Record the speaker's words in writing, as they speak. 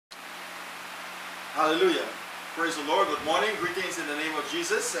Hallelujah. Praise the Lord. Good morning. Greetings in the name of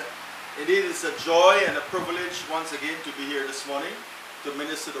Jesus. Indeed, it's a joy and a privilege once again to be here this morning to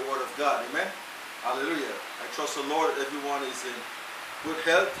minister the Word of God. Amen. Hallelujah. I trust the Lord that everyone is in good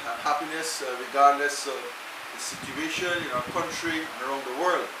health and happiness regardless of the situation in our country and around the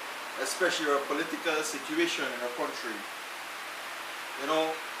world, especially our political situation in our country. You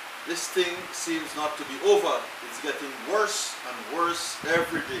know, this thing seems not to be over. It's getting worse and worse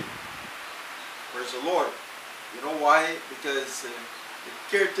every day. Praise the Lord. You know why? Because the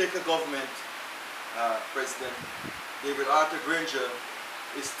caretaker government, President David Arthur Granger,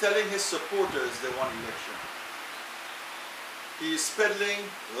 is telling his supporters they want election. He is peddling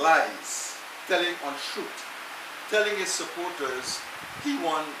lies, telling untruth, telling his supporters he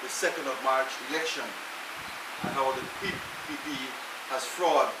won the 2nd of March election, and how the PPP has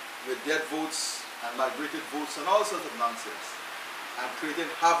fraud with dead votes and migrated votes and all sorts of nonsense, and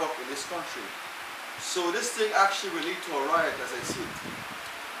created havoc in this country. So this thing actually will lead to a riot, as I see it.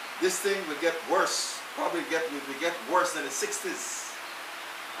 This thing will get worse, probably will get worse than the 60s.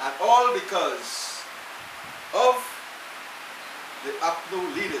 And all because of the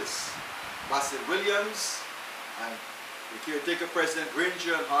APNO leaders, Bassett Williams and the caretaker President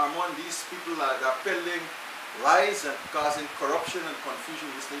Granger and Harmon. These people are peddling lies and causing corruption and confusion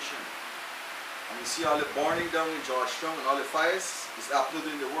in this nation. And you see all the burning down in Georgetown and all the fires, is APNO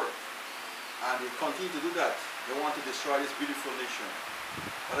doing the work. And they continue to do that. They want to destroy this beautiful nation.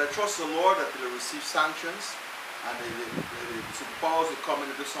 But I trust the Lord that they will receive sanctions and the superpowers will come in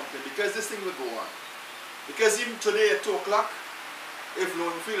and do something, because this thing will go on. Because even today at 2 o'clock, if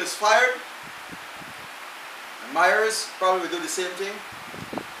Lowenfield is fired, and Myers probably will do the same thing,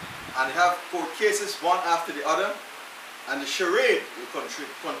 and they have court cases one after the other, and the charade will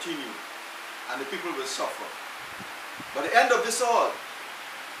continue, and the people will suffer. But the end of this all,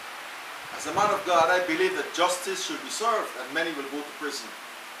 as a man of God, I believe that justice should be served and many will go to prison.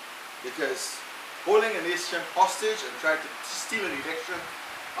 Because holding a nation hostage and trying to steal an election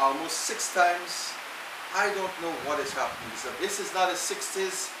almost 6 times, I don't know what is happening. This is not the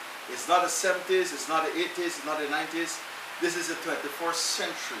 60s, it's not the 70s, it's not the 80s, it's not the 90s. This is the 21st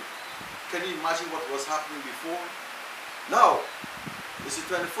century. Can you imagine what was happening before? Now, it's the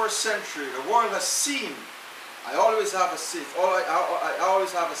 21st century. The world has seen. I always have a saying. I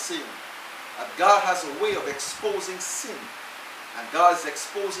always have a saying. That God has a way of exposing sin, and God is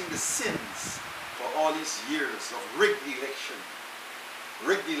exposing the sins for all these years of rigged election.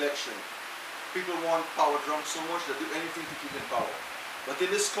 Rigged election. People want power drunk so much they do anything to keep in power. But in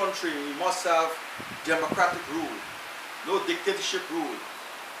this country, we must have democratic rule, no dictatorship rule.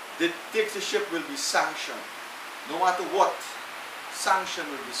 Dictatorship will be sanctioned, no matter what. Sanction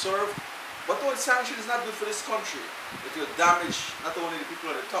will be served, but though sanction is not good for this country, it will damage not only the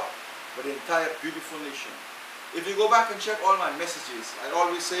people at the top, but the entire beautiful nation. If you go back and check all my messages, I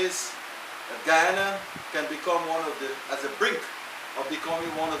always say that Guyana can become at the brink of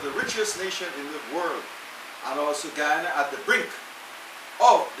becoming one of the richest nations in the world. And also Guyana at the brink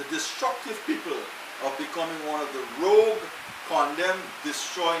of the destructive people of becoming one of the rogue, condemned,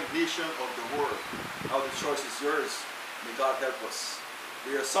 destroying nation of the world. Now the choice is yours. May God help us.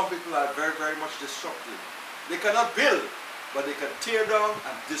 There are some people that are very, very much destructive. They cannot build, but they can tear down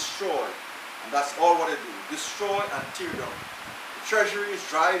and destroy. And that's all what they do. Destroy and tear down. The treasury is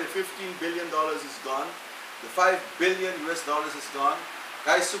dry. The $15 billion is gone. The $5 billion US is gone.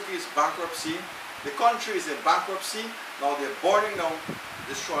 Gaisuki is bankruptcy. The country is in bankruptcy. Now they're burning down,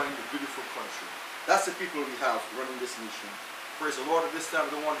 destroying the beautiful country. That's the people we have running this nation. Praise the Lord. At this time,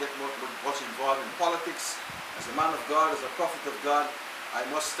 I don't want to get much involved in politics. As a man of God, as a prophet of God, I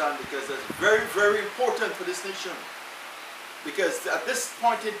must stand because that's very, very important for this nation. Because at this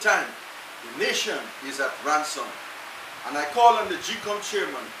point in time, the nation is at ransom. And I call on the GCOM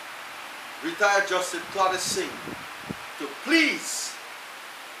chairman, retired Justice Claudius Singh, to please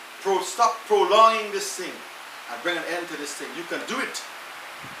stop prolonging this thing and bring an end to this thing. You can do it.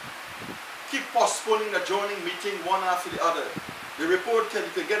 Keep postponing, adjourning meeting one after the other. The report you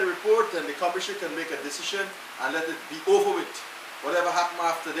can get a report and the commission can make a decision and let it be over with. Whatever happens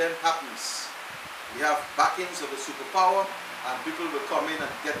after then happens. We have backings of the superpower, and people will come in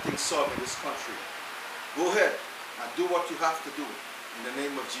and get things solved in this country. Go ahead and do what you have to do in the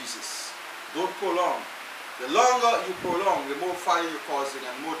name of Jesus. Don't prolong. The longer you prolong, the more fire you're causing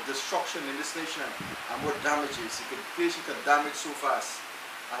and more destruction in this nation and more damages. The nation can damage so fast.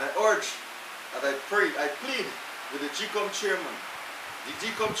 And I urge, and I pray, I plead with the GCOM chairman, the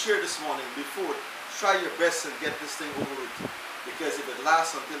GCOM chair this morning, before, try your best and get this thing over with. Because if it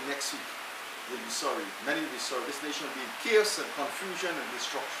lasts until next week, you'll be sorry. Many will be sorry. This nation will be in chaos and confusion and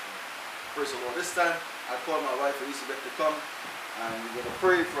destruction. Praise the Lord. This time, I call my wife Elizabeth to come, and we're going to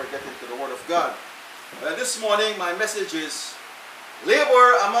pray before I get into the Word of God. This morning, my message is,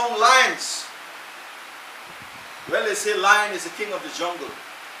 labor among lions. Well, they say lion is the king of the jungle,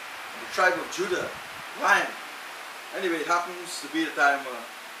 the tribe of Judah, lion. Anyway, it happens to be that I'm a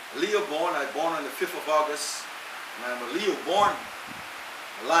Leo born. I was born on the 5th of August, and I'm a Leo born,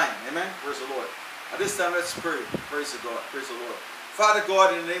 a lion. Amen? Praise the Lord. At this time, let's pray. Praise the God. Praise the Lord. Father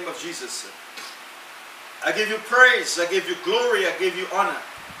God, in the name of Jesus, I give you praise, I give you glory, I give you honor.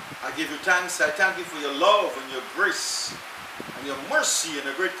 I give you thanks. I thank you for your love and your grace and your mercy and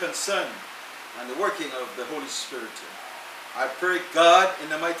a great concern and the working of the Holy Spirit. I pray, God, in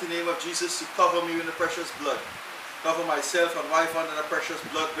the mighty name of Jesus, to cover me in the precious blood. Cover myself and wife under the precious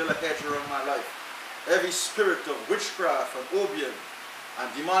blood. Build a hedge around my life. Every spirit of witchcraft and opium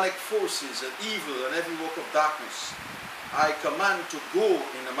and demonic forces and evil and every work of darkness, I command to go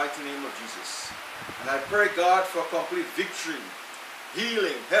in the mighty name of Jesus. And I pray, God, for complete victory,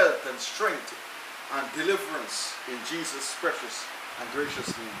 healing, health, and strength, and deliverance in Jesus' precious and gracious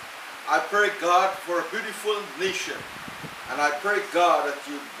name. I pray, God, for a beautiful nation. And I pray, God, that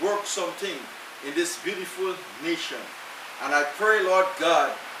you work something in this beautiful nation. And I pray, Lord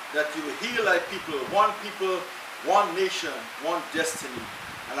God, that you heal thy people, one nation, one destiny.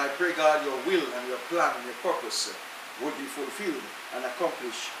 And I pray, God, your will and your plan and your purpose will be fulfilled and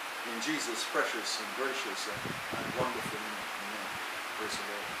accomplished in Jesus' precious and gracious and wonderful name. Amen. Praise the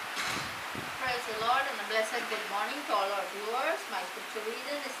Lord. Praise the Lord, and a blessed good morning to all our viewers. My scripture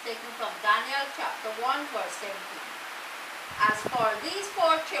reading is taken from Daniel chapter 1 verse 17. As for these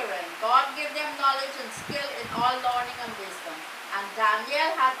 4 children, God gave them knowledge and skill in all learning and wisdom. And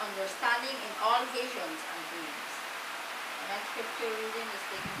Daniel had understanding in all visions and dreams. The next scripture reading is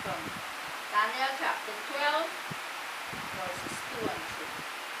taken from Daniel chapter 12 verses 2 and 3.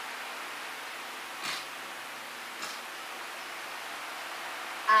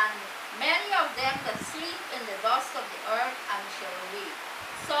 And many of them that sleep in the dust of the earth and shall awake,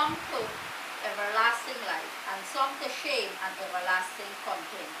 some to everlasting life, and some to shame and everlasting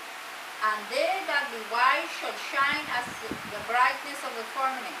contempt. And they that be wise shall shine as the brightness of the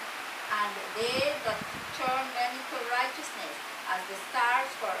firmament, and they that turn many to righteousness as the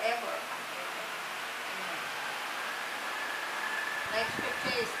stars forever and ever. Amen. Next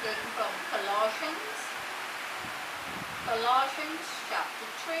scripture is taken from Colossians chapter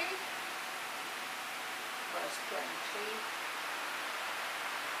 3, verse 23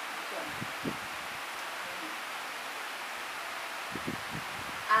 and 20.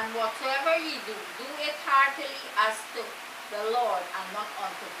 And whatsoever ye do, do it heartily as to the Lord and not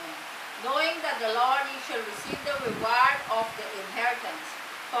unto men, knowing that the Lord ye shall receive the reward of the inheritance,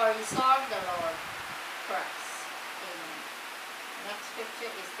 for ye serve the Lord Christ. Amen. Next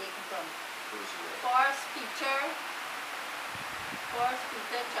scripture is taken from 1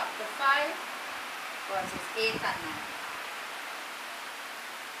 Peter chapter 5, verses 8 and 9.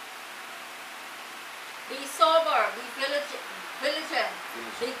 Be sober, be vigilant,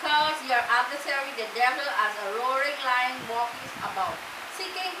 because your adversary the devil as a roaring lion walketh about,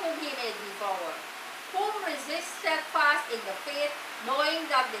 seeking whom he may devour. Whom resist steadfast in the faith, knowing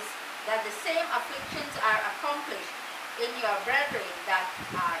that the same afflictions are accomplished in your brethren that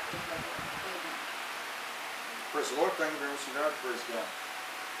are in the world. Amen. Praise the Lord. Thank you very much for that. Praise God.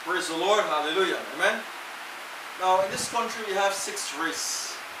 Praise the Lord. Hallelujah. Amen. Now, in this country, we have 6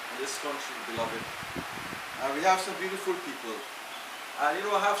 races. In this country, beloved. And we have some beautiful people. And you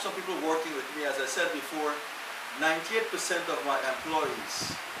know, I have some people working with me. As I said before, 98% of my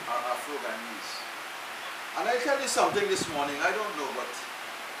employees are Afro-Ghanese. And I tell you something this morning, I don't know, but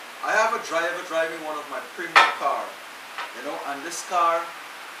I have a driver driving one of my premium car. You know, and this car,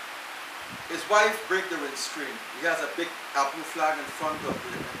 his wife broke the windscreen. He has a big Apple flag in front of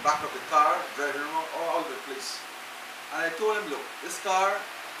the back of the car, driving around all over the place. And I told him, look, this car,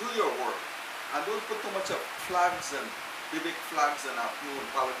 do your work. And don't put too much of flags and big flags and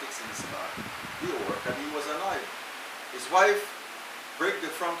politics in this car. Do your work. And he was annoyed. His wife broke the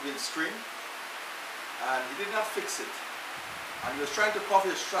front windscreen, and he did not fix it. And he was trying to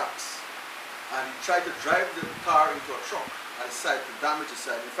cover his tracks. And he tried to drive the car into a truck at the side to damage the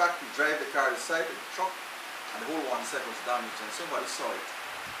side. In fact, he drove the car at the side of the truck, and the whole one side was damaged, and somebody saw it.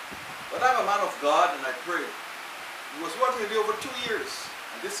 But I'm a man of God, and I prayed. He was working with me over 2 years,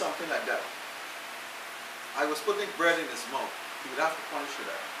 and did something like that. I was putting bread in his mouth. He would have to punish for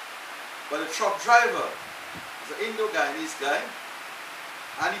that. But the truck driver was an Indo-Guyanese guy,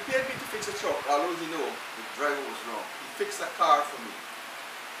 and he paid me to fix the truck, although he knew the driver was wrong. He fixed the car for me.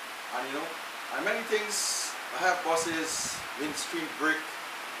 And you know, and many things, I have buses, windscreen break,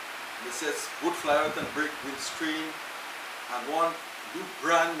 the It says wood fly out and break windscreen. And one new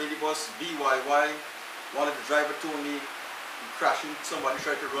brand minibus BYY. One of the driver told me he crashed into somebody,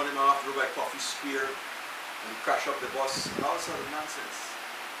 tried to run him off, drove by Coffee Square, and he crashed up the bus and all sort of nonsense.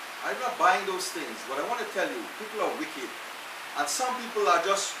 I'm not buying those things, but I want to tell you, people are wicked. And some people are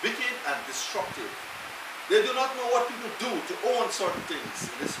just wicked and destructive. They do not know what people do to own certain things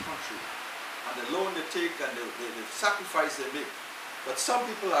in this country. And the loan they take and the sacrifice they make. But some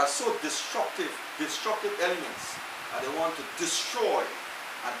people are so destructive elements, and they want to destroy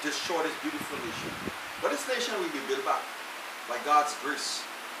this beautiful nation. But this nation will be built back by God's grace.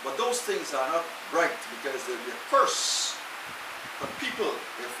 But those things are not right, because they'll be a curse for people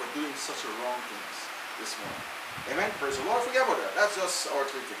for doing such a wrong things this morning. Amen. Praise the Lord. Forget about that. That's just our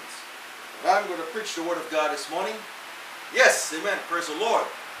three things. But I'm going to preach the word of God this morning. Yes. Amen. Praise the Lord.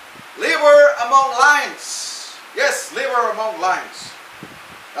 Labor among lions. Yes, labor among lions.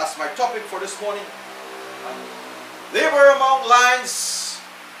 That's my topic for this morning. Labor among lions,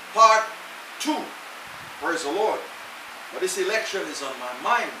 part 2. Praise the Lord. But this election is on my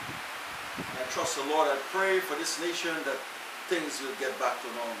mind. And I trust the Lord. I pray for this nation that things will get back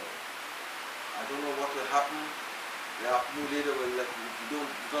to normal. I don't know what will happen. The new leader will do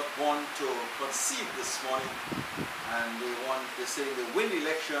not want to concede this morning. And they're saying they win the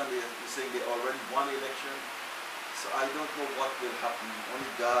election. They're saying they already won the election. So I don't know what will happen.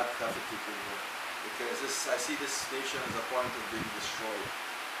 Only God can take over. Because I see this nation as a point of being destroyed.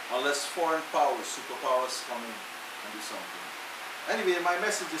 Unless foreign powers, superpowers come in and do something. Anyway, my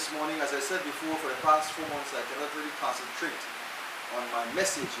message this morning, as I said before, for the past 4 months, I cannot really concentrate on my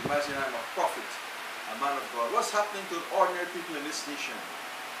message. Imagine I'm a prophet, a man of God. What's happening to ordinary people in this nation?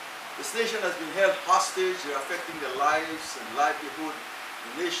 This nation has been held hostage. They're affecting their lives and livelihood.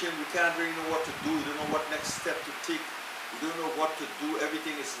 The nation, we can't really know what to do. We don't know what next step to take. We don't know what to do.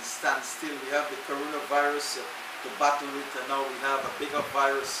 Everything is in standstill. We have the coronavirus to battle with, and now we have a bigger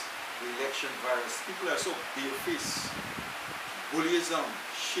virus, the election virus. People are so barefaced. Bullyism,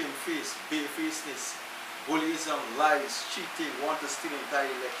 shamefaced, barefacedness, bullyism, lies, cheating, want to steal the entire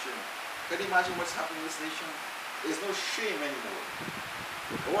election. Can you imagine what's happening in this nation? There's no shame anymore.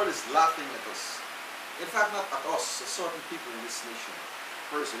 The world is laughing at us. In fact, not at us, at certain people in this nation.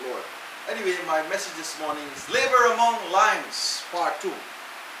 Praise the Lord. Anyway, my message this morning is Labor Among Lions, part 2.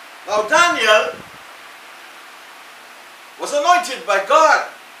 Now, Daniel was anointed by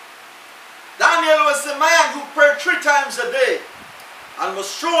God. Daniel was the man who prayed 3 times a day and was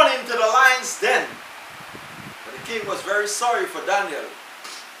thrown into the lion's den. But the king was very sorry for Daniel.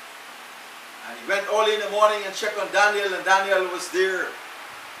 And he went early in the morning and checked on Daniel, and Daniel was there.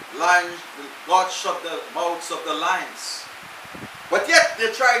 God shut the mouths of the lions. But yet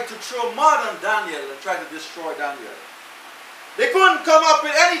they tried to throw mud on Daniel and try to destroy Daniel. They couldn't come up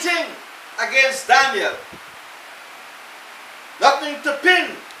with anything against Daniel. Nothing to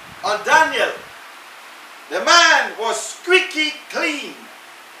pin on Daniel. The man was squeaky clean.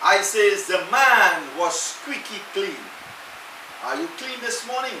 I says the man was squeaky clean. Are you clean this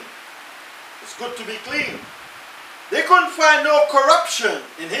morning? It's good to be clean. They couldn't find no corruption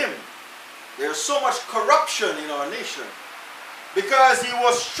in him. There's so much corruption in our nation. Because he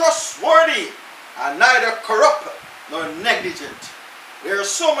was trustworthy and neither corrupt nor negligent. There are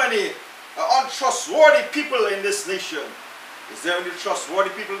so many untrustworthy people in this nation. Is there any trustworthy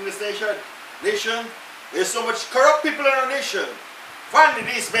people in this nation? There's so much corrupt people in our nation. Finally,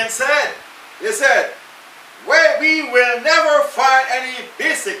 these men said, they said, we will never find any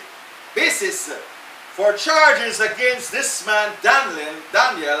basis for charges against this man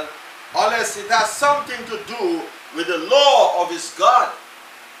Daniel unless it has something to do with the law of his God.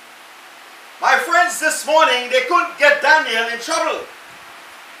 My friends, this morning they couldn't get Daniel in trouble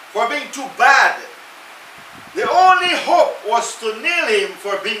for being too bad. The only hope was to nail him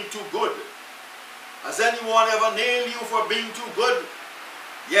for being too good. Has anyone ever nailed you for being too good?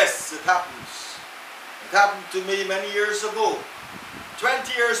 Yes, it happens. It happened to me many years ago.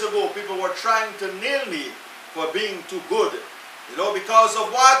 20 years ago, people were trying to nail me for being too good. You know, because of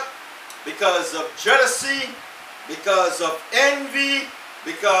what? Because of jealousy, because of envy,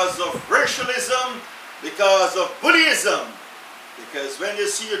 because of racialism, because of bullyism. Because when they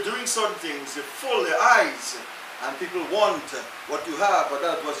see you doing certain things, they fool their eyes and people want what you have, but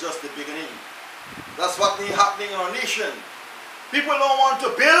that was just the beginning. That's what's happening in our nation. People don't want to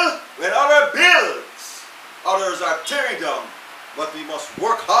build when others build. Others are tearing down. But we must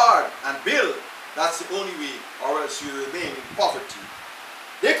work hard and build. That's the only way, or else you remain in poverty.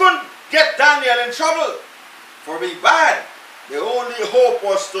 They couldn't get Daniel in trouble for being bad. The only hope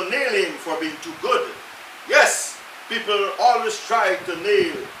was to nail him for being too good. Yes, people always try to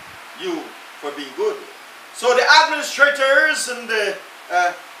nail you for being good. So the administrators and the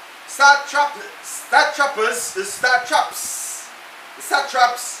satraps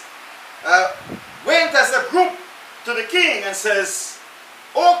went as a group to the king and says,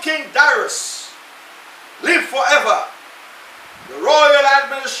 "O King Darius, live forever." The royal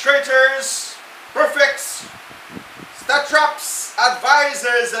administrators, prefects, satraps,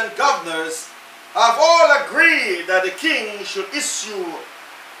 advisors, and governors have all agreed that the king should issue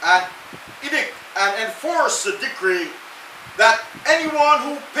an edict and enforce a decree that anyone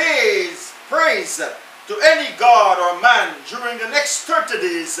who pays praise to any god or man during the next 30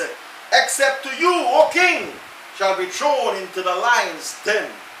 days, except to you, O king, shall be thrown into the lion's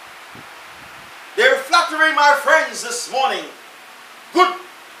den. Their flattery, my friends, this morning,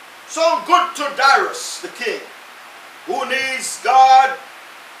 sound good to Darius the king, who needs God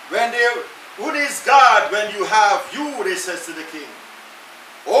when you have you, they says to the king.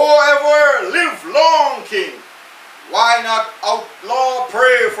 "O ever live long, king, why not outlaw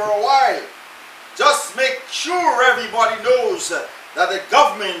prayer for a while? Just make sure everybody knows that the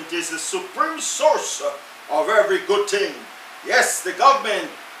government is the supreme source of every good thing." Yes, the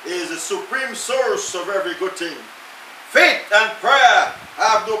government is the supreme source of every good thing. Faith and prayer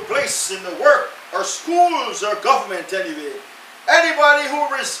have no place in the work or schools or government anyway. Anybody who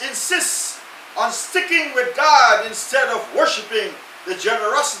insists on sticking with God instead of worshiping the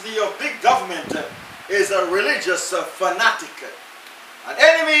generosity of big government is a religious fanatic, an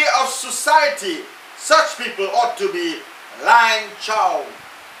enemy of society. Such people ought to be line chow.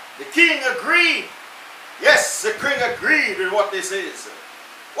 The king agreed. Yes, the king agreed with what this is.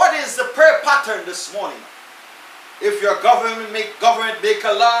 What is the prayer pattern this morning? If your government make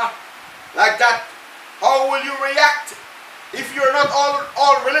a law like that, how will you react? If you're not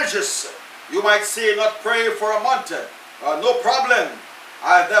all religious, you might say not pray for a month. No problem.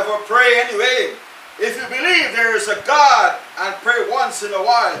 I'll never pray anyway. If you believe there is a God and pray once in a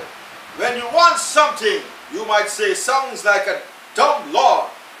while, when you want something, you might say sounds like a dumb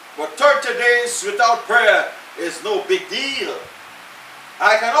law, but 30 days without prayer is no big deal.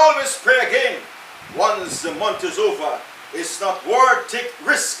 I can always pray again once the month is over. It's not worth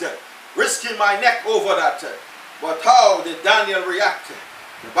risking my neck over that. But how did Daniel react?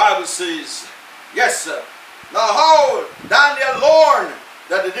 The Bible says, yes, sir. Now how Daniel learned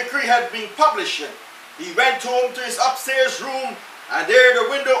that the decree had been published. He went home to his upstairs room, and there the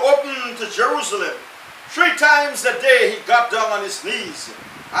window opened to Jerusalem. 3 times a day he got down on his knees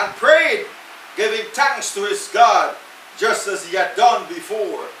and prayed, giving thanks to his God, just as he had done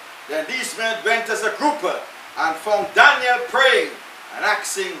before. Then these men went as a group and found Daniel praying and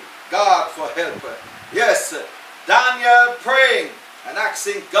asking God for help. Yes, Daniel praying and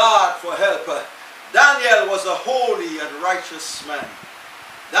asking God for help. Daniel was a holy and righteous man.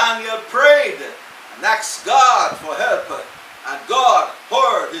 Daniel prayed and asked God for help, and God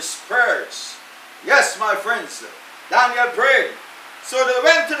heard his prayers. Yes, my friends, Daniel prayed. So they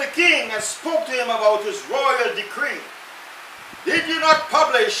went to the king and spoke to him about his royal decree. Did you not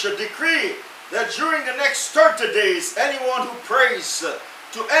publish a decree that during the next 30 days, anyone who prays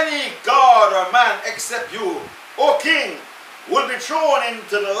to any god or man except you, O king, will be thrown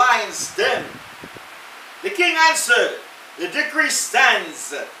into the lion's den? The king answered, the decree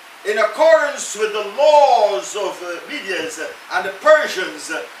stands in accordance with the laws of the Medians and the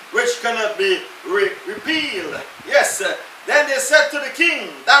Persians, which cannot be repealed. Yes, then they said to the king,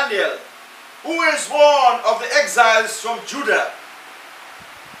 Daniel, who is one of the exiles from Judah,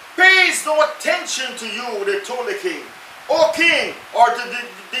 pays no attention to you, they told the king. O king, or to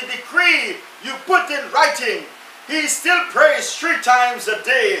the decree you put in writing, he still prays 3 times a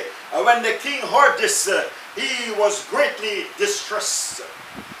day. When the king heard this, he was greatly distressed.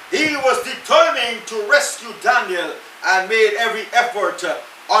 He was determined to rescue Daniel and made every effort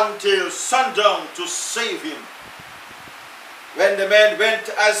until sundown to save him. When the men went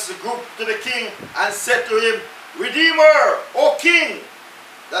as a group to the king and said to him, Redeemer, O king,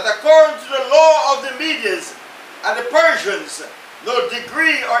 that according to the law of the Medians and the Persians, no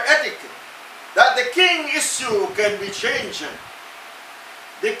decree or edict that the king issue can be changed.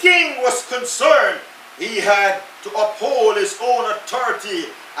 The king was concerned he had to uphold his own authority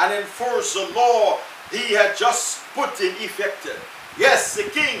and enforce the law he had just put in effect. Yes, the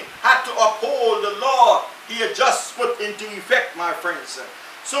king had to uphold the law he had just put into effect, my friends.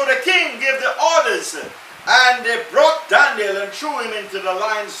 So the king gave the orders, and they brought Daniel and threw him into the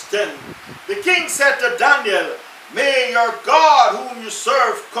lion's den. The king said to Daniel, may your God whom you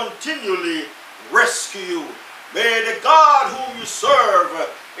serve continually rescue you. May the God whom you serve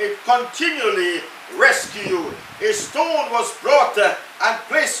continually rescue you. A stone was brought and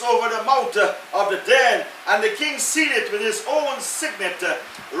placed over the mouth of the den, and the king sealed it with his own signet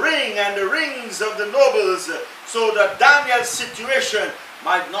ring and the rings of the nobles, so that Daniel's situation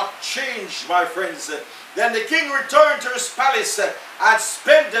might not change, my friends. Then the king returned to his palace and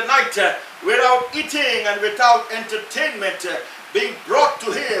spent the night without eating and without entertainment being brought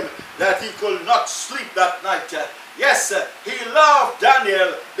to him, that he could not sleep that night. Yes, he loved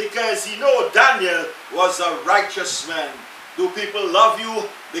Daniel because he knew Daniel was a righteous man. Do people love you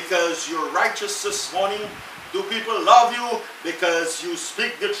because you're righteous this morning? Do people love you because you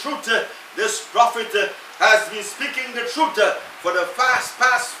speak the truth? This prophet has been speaking the truth for the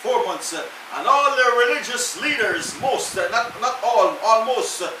past 4 months. And all the religious leaders, most of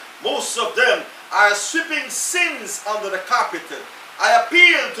them are sweeping sins under the carpet. I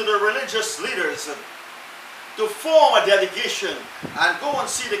appeal to the religious leaders to form a delegation and go and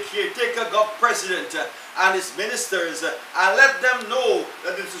see the caretaker president and his ministers and let them know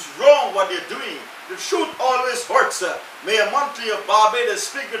that it is wrong what they're doing. The truth always hurts. May a monthly of Barbados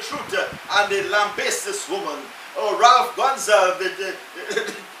speak the truth and they lambaste this woman. Oh, Ralph Gonzalez, the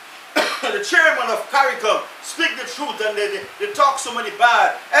chairman of CARICOM, speak the truth and they talk so many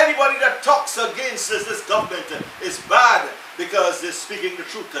bad. Anybody that talks against this government is bad because they're speaking the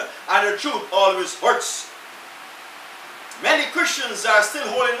truth. And the truth always hurts. Many Christians are still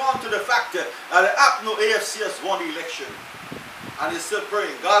holding on to the fact that the APNO AFC has won the election. And they're still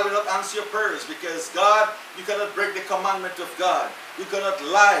praying. God will not answer your prayers because God, you cannot break the commandment of God. You cannot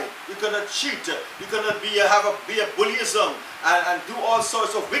lie. You cannot cheat. You cannot be a bullyism and do all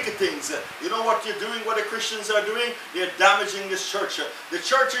sorts of wicked things. You know what you're doing, what the Christians are doing? They're damaging this church. The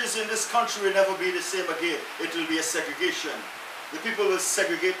churches in this country will never be the same again. It will be a segregation. The people will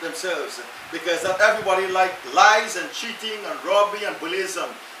segregate themselves because not everybody likes lies and cheating and robbery and bullyism.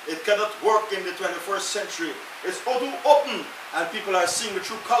 It cannot work in the 21st century. It's too open and people are seeing the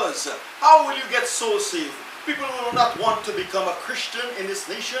true colors. How will you get soul saved? People will not want to become a Christian in this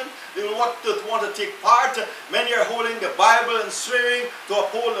nation. They will want to take part. Many are holding the Bible and swearing to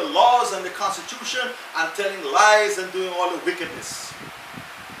uphold the laws and the Constitution and telling lies and doing all the wickedness.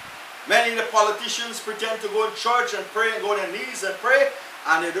 Many of the politicians pretend to go in church and pray and go on their knees and pray,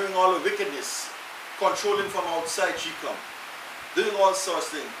 and they're doing all the wickedness, controlling from outside GCOM, doing all sorts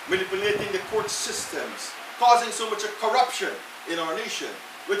of things, manipulating the court systems, causing so much corruption in our nation,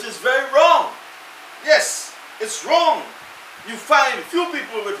 which is very wrong. Yes, it's wrong. You find few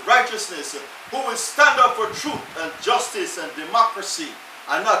people with righteousness who will stand up for truth and justice and democracy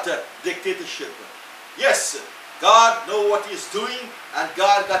and not a dictatorship. Yes, God knows what He is doing, and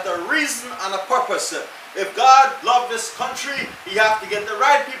God got a reason and a purpose. If God loved this country, He has to get the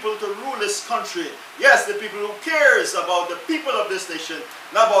right people to rule this country. Yes, the people who cares about the people of this nation,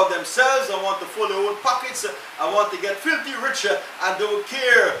 not about themselves. I want to fill their own pockets. I want to get filthy rich and don't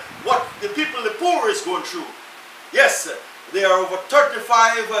care what the people, the poor, is going through. Yes, they are over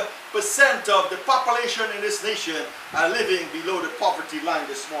 35% of the population in this nation are living below the poverty line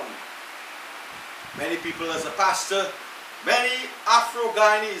this morning. Many people, as a pastor, many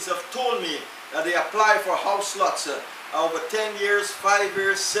Afro-Guyanese have told me that they apply for house lots over 10 years, 5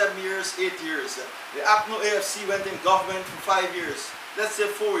 years, 7 years, 8 years. The APNO AFC went in government for 5 years. Let's say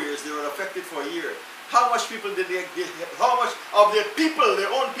 4 years, they were affected for a year. How much people did they get? How much of their people,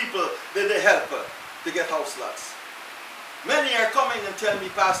 their own people, did they help to get house lots? Many are coming and telling me,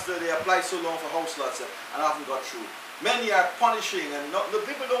 Pastor, they applied so long for house lots and haven't got through. Many are punishing, and the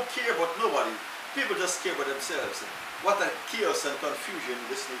people don't care about nobody. People just care about themselves. What a chaos and confusion in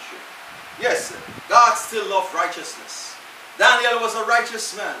this nation. Yes, God still loved righteousness. Daniel was a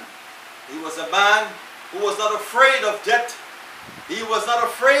righteous man. He was a man who was not afraid of death. He was not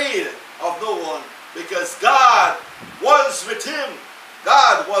afraid of no one because God was with him.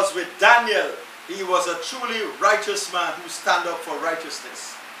 God was with Daniel. He was a truly righteous man who stand up for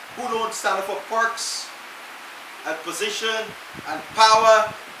righteousness. Who don't stand up for perks and position and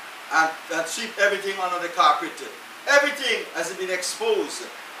power and sweep everything under the carpet. Everything has been exposed.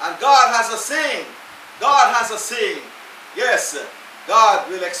 And God has a saying. God has a saying. Yes, God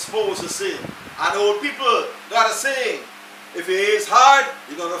will expose the sin. And old people got a saying. If it is hard,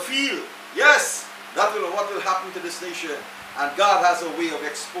 you're going to feel. Yes, that will what will happen to this nation. And God has a way of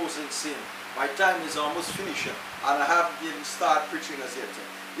exposing sin. My time is almost finished. And I haven't even started preaching as yet.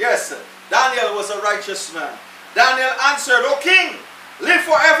 Yes, Daniel was a righteous man. Daniel answered, O king, live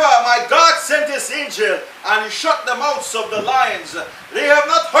forever. My God sent his angel and he shut the mouths of the lions. They have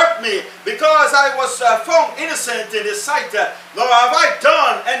not hurt me because I was found innocent in his sight, nor have I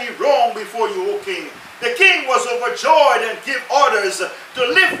done any wrong before you, O king. The king was overjoyed and gave orders to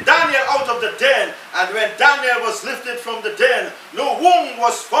lift Daniel out of the den And when Daniel was lifted from the den, no wound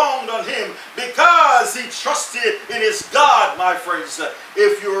was found on him, because he trusted in his God, my friends.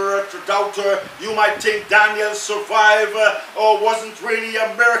 If you're a doubter, you might think Daniel survived or wasn't really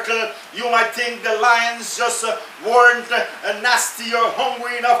a miracle. You might think the lions just weren't nasty or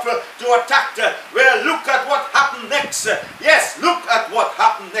hungry enough to attack. Well, look at what happened next. Yes, look at what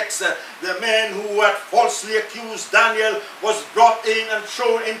happened next. The men who had falsely accused Daniel was brought in and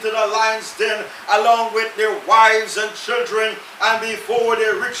thrown into the lion's den along with their wives and children. And before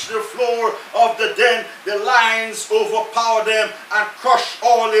they reached the floor of the den, the lions overpowered them and crushed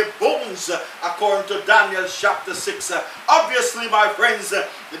all their bones, according to Daniel chapter 6. Obviously, my friends,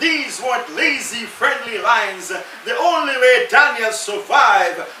 these weren't lazy, friendly lions. The only way Daniel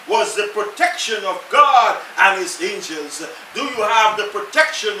survived was the protection of God and his angels. Do you have the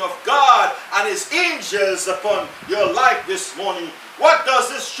protection of God and his angels upon your life this morning? What does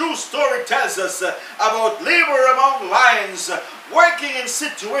this true story tell us about labor among lions, working in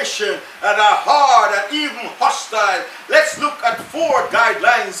situations that are hard and even hostile? Let's look at 4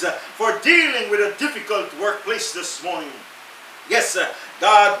 guidelines for dealing with a difficult workplace this morning. Yes,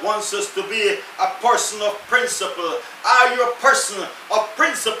 God wants us to be a person of principle. Are you a person of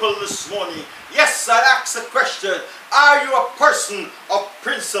principle this morning? Yes, I ask a question. Are you a person of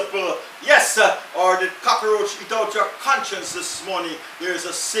principle? Yes, or did cockroach eat out your conscience this morning? There's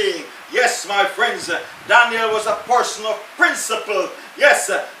a saying. Yes, my friends, Daniel was a person of principle. Yes,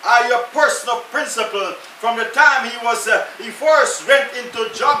 are you a person of principle? From the time he first went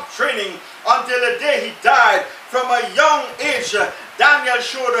into job training until the day he died, from a young age, Daniel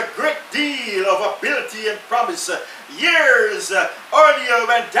showed a great deal of ability and promise. Years earlier,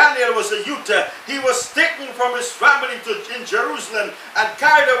 when Daniel was a youth, he was taken from his family in Jerusalem and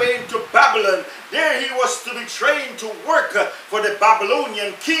carried away into Babylon. There he was to be trained to work for the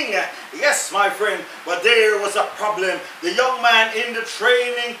Babylonian king. Yes, my friend, but there was a problem. The young man in the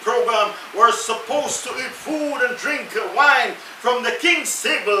training program was supposed to eat food and drink wine from the king's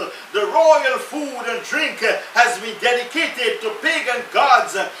table. The royal food and drink has been dedicated to pagan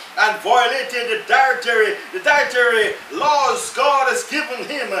gods and violated the dietary laws God has given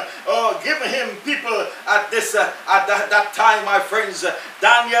him people at that time, my friends.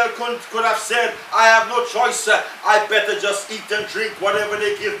 Daniel could have said, I have no choice, I better just eat and drink whatever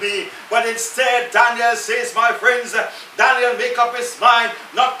they give me. But instead, Daniel says, my friends, Daniel make up his mind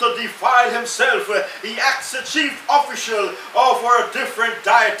not to defile himself. He asked the chief official for a different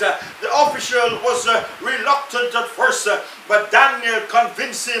diet. The official was reluctant at first, but Daniel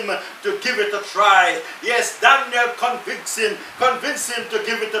convinced him to give it a try. Yes, Daniel convinced him to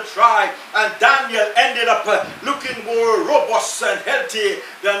give it a try. And Daniel ended up looking more robust and healthy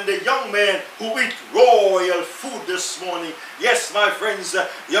than the young man who eat royal food this morning. Yes, my friends,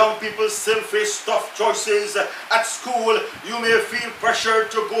 young people still face tough choices at school. You may feel pressure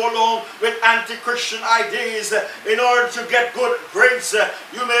to go along with anti-Christian ideas in order to get good grades.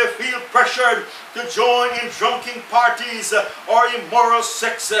 You may feel pressured to join in drunken parties or immoral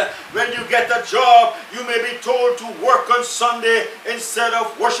sex. When you get a job, you may be told to work on Sunday instead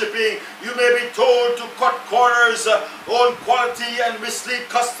of worshiping. You may be told to cut corners on quality and mislead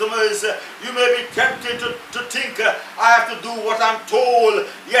customers. You may be tempted to think, I have to do what I'm told.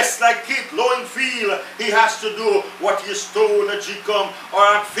 Yes, like Keith Lowenfield, he has to do what he is told at GCOM or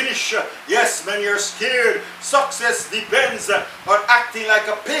I'm finished. Yes, when you're scared, success depends on acting like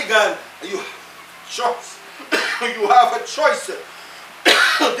a pagan. You have a choice.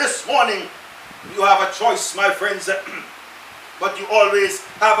 This morning, you have a choice, my friends. But you always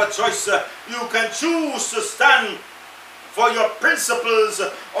have a choice. You can choose to stand for your principles,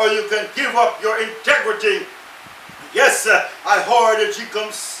 or you can give up your integrity. Yes, I heard the GCOM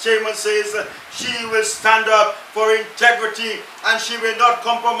chairman says she will stand up for integrity and she will not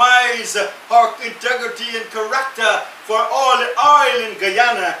compromise her integrity and character for all the oil in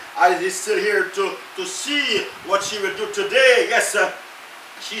Guyana. I is still here to see what she will do today. Yes,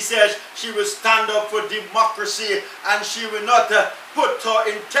 she says she will stand up for democracy and she will not put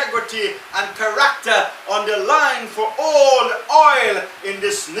her integrity and character on the line for all the oil in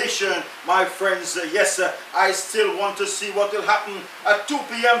this nation. My friends, yes, I still want to see what will happen at 2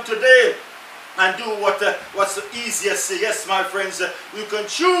 p.m. today. And do what's the easiest. Yes, my friends, you can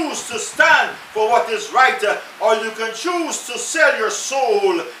choose to stand for what is right, or you can choose to sell your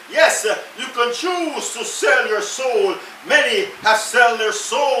soul. Yes, you can choose to sell your soul. Many have sold their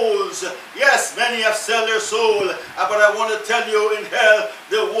souls. Yes, many have sold their soul. But I want to tell you, in hell,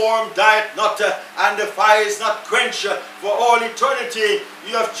 the worm dieth not, and the fire is not quenched for all eternity.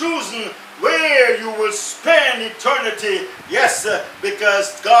 You have chosen where you will spend eternity. Yes,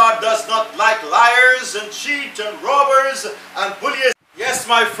 because God does not like liars and cheat and robbers and bullies. Yes,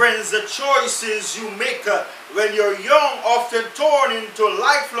 my friends, the choices you make when you're young often turn into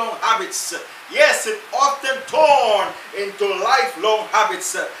lifelong habits. Yes, it often torn into lifelong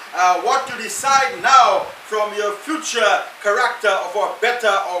habits. What you decide now from your future character for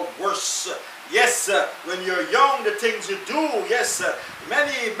better or worse. Yes, when you're young, the things you do, yes,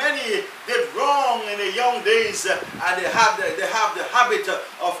 many did wrong in the young days, and they have the habit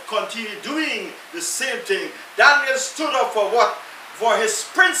of continue doing the same thing. Daniel stood up for what? For his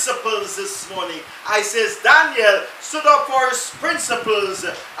principles this morning. I says Daniel stood up for his principles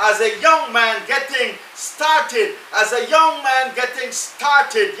as a young man getting started. As a young man getting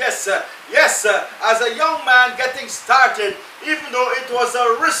started. Yes, as a young man getting started, even though it was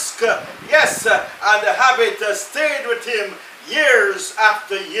a risk. Yes, and the habit stayed with him years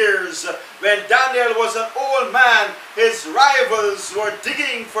after years. When Daniel was an old man, his rivals were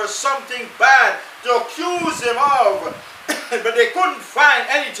digging for something bad to accuse him of. But they couldn't find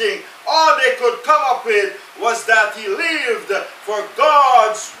anything. All they could come up with was that he lived for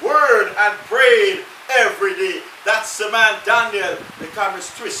God's word and prayed every day. That's the man Daniel, the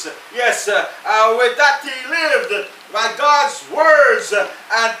camera's twist. Yes, with that he lived by God's words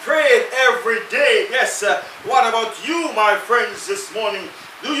and prayed every day. Yes, what about you, my friends, this morning?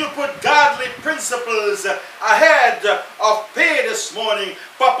 Do you put godly principles ahead of pay this morning,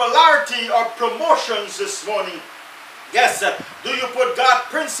 popularity or promotions this morning? Yes, do you put God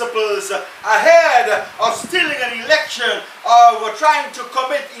principles ahead of stealing an election, or trying to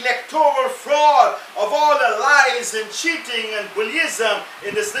commit electoral fraud, of all the lies and cheating and bullyism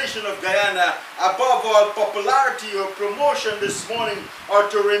in this nation of Guyana, above all popularity or promotion this morning, or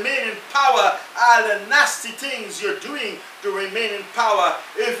to remain in power, all the nasty things you're doing to remain in power?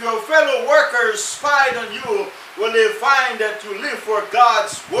 If your fellow workers spied on you, will they find that you live for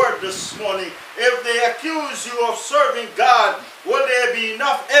God's word this morning? If they accuse you of serving God, will there be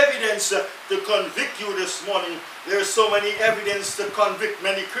enough evidence to convict you this morning? There's so many evidence to convict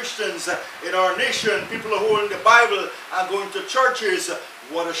many Christians in our nation. People are holding the Bible and going to churches.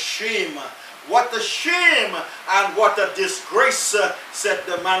 What a shame. What a shame and what a disgrace, said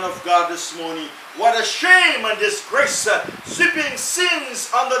the man of God this morning. What a shame and disgrace, sweeping sins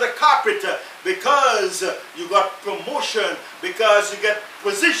under the carpet because you got promotion, because you get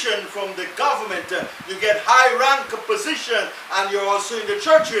position from the government, you get high rank position, and you're also in the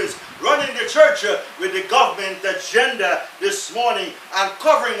churches, running the church with the government agenda this morning and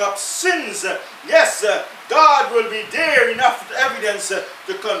covering up sins. Yes, God will be there enough evidence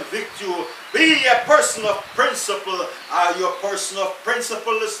to convict you. Be a person of principle. Are you a person of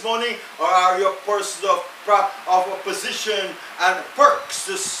principle this morning, or are you a person of a position and perks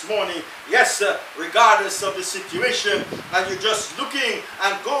this morning? Yes, regardless of the situation, and you're just looking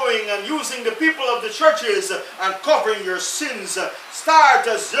and going and using the people of the churches and covering your sins. Start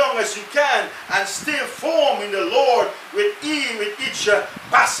as young as you can and stay firm in the Lord with each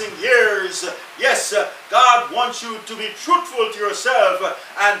passing years. Yes, God wants you to be truthful to yourself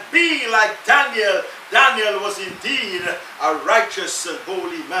and be like Daniel. Daniel was indeed a righteous and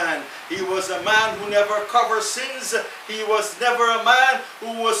holy man. He was a man who never covered sins. He was never a man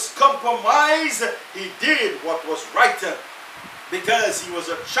who was compromised. He did what was right because he was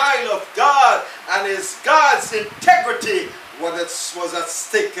a child of God, and his God's integrity was at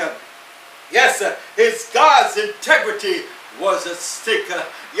stake. Yes, his God's integrity was at stake.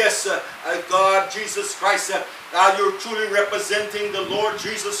 Yes, God, Jesus Christ, are you truly representing the Lord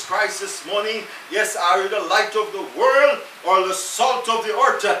Jesus Christ this morning? Yes, are you the light of the world or the salt of the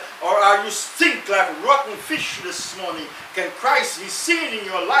earth? Or are you stink like rotten fish this morning? Can Christ be seen in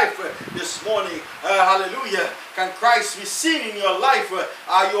your life this morning? Hallelujah. Can Christ be seen in your life?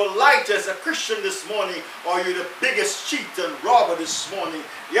 Are you a light as a Christian this morning? Or are you the biggest cheat and robber this morning?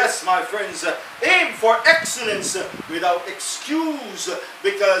 Yes, my friends, aim for excellence without excuse,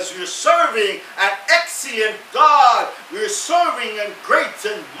 because you're serving an excellent God. We're serving a great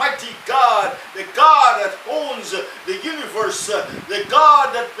and mighty God, the God that owns the universe, the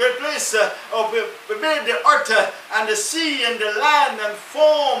God that made the earth and the sea and the land and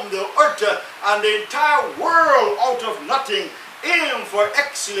formed the earth and the entire world out of nothing. Aim for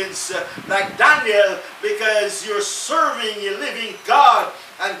excellence like Daniel, because you're serving a living God,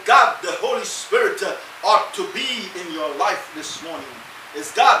 and God the Holy Spirit ought to be in your life this morning.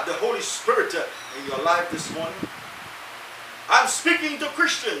 Is God the Holy Spirit in your life this morning? I'm speaking to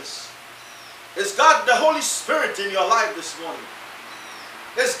Christians. Is God the Holy Spirit in your life this morning?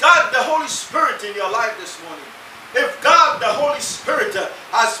 Is God the Holy Spirit in your life this morning? If God, the Holy Spirit,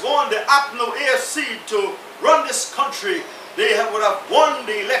 has won the APNO AFC to run this country, they would have won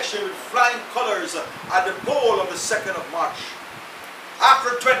the election with flying colors at the poll on the 2nd of March.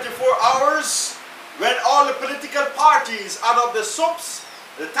 After 24 hours, when all the political parties out of the soaps,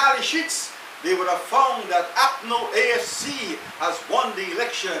 the tally sheets, they would have found that APNO AFC has won the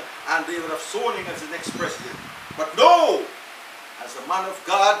election and they would have sworn him as the next president. But no! As a man of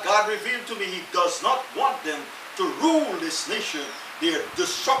God, God revealed to me He does not want them to rule this nation. They are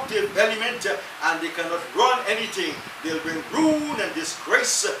destructive element and they cannot run anything. They'll bring ruin and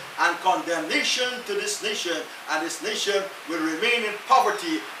disgrace and condemnation to this nation, and this nation will remain in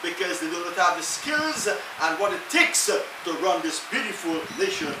poverty because they do not have the skills and what it takes to run this beautiful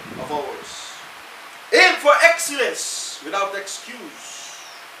nation of ours. Aim for excellence without excuse.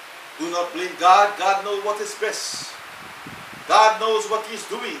 Do not blame God. God knows what is best. God knows what He's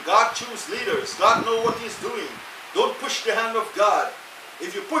doing. God chooses leaders. God knows what He's doing. Don't push the hand of God.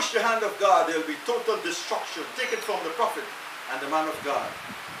 If you push the hand of God, there will be total destruction. Take it from the prophet and the man of God.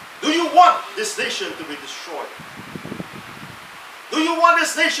 Do you want this nation to be destroyed? Do you want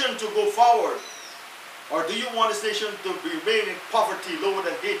this nation to go forward? Or do you want this nation to remain in poverty lower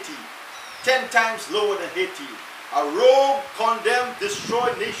than Haiti? 10 times lower than Haiti. A rogue, condemned,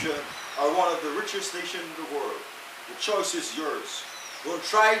 destroyed nation, or one of the richest nations in the world. The choice is yours. Don't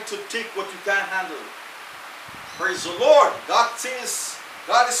try to take what you can't handle. Praise the Lord. God says,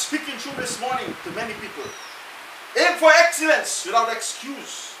 God is speaking through this morning to many people. Aim for excellence without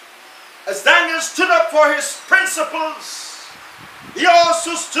excuse. As Daniel stood up for his principles, he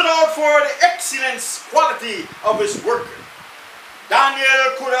also stood out for the excellence quality of his work.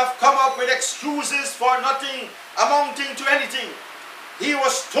 Daniel could have come up with excuses for nothing amounting to anything. He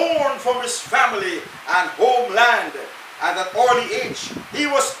was torn from his family and homeland at an early age. He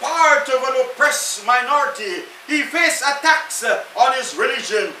was part of an oppressed minority. He faced attacks on his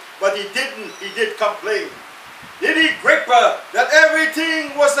religion, but he did complain. Did he gripe that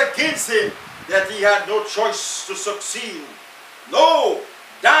everything was against him, that he had no choice to succeed? No,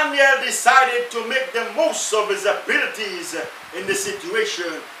 Daniel decided to make the most of his abilities in the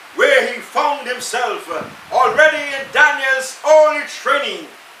situation where he found himself. Already in Daniel's early training,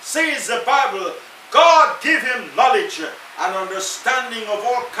 says the Bible, God gave him knowledge and understanding of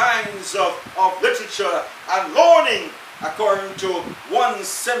all kinds of literature and learning, according to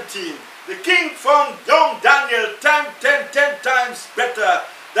 1:17. The king found young Daniel 10 times better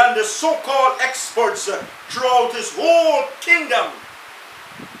than the so-called experts throughout his whole kingdom.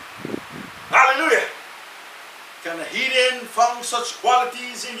 Hallelujah! Can a heathen find such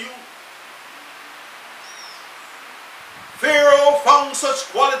qualities in you? Pharaoh found such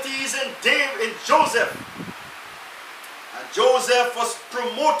qualities in Joseph. And Joseph was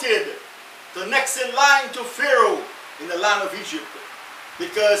promoted to next in line to Pharaoh in the land of Egypt,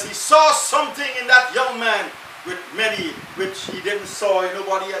 because he saw something in that young man which he didn't saw in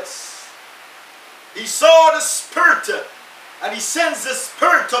nobody else. He saw the Spirit, and he sensed the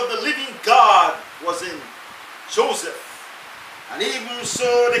Spirit of the living God was in Joseph. And even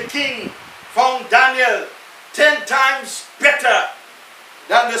so, the king found Daniel 10 times better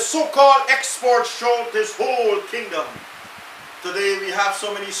than the so-called experts showed his whole kingdom. Today we have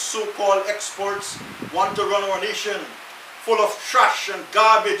so many so-called experts want to run our nation, full of trash and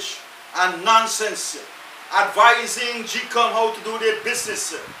garbage and nonsense, advising GCOM how to do their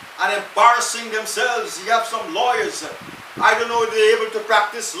business and embarrassing themselves. You have some lawyers. I don't know if they're able to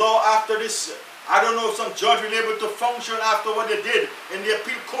practice law after this. I don't know if some judge will be able to function after what they did in the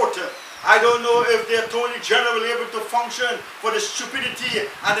appeal court. I don't know if the Attorney General will be able to function for the stupidity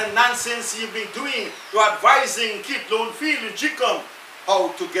and the nonsense he's been doing to advising Keith Lonefield and GCOM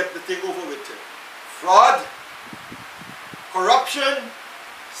how to get the thing over with. Fraud, corruption,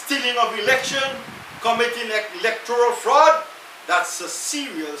 stealing of election, committing electoral fraud, that's a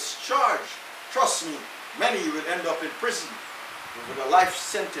serious charge. Trust me, many will end up in prison with a life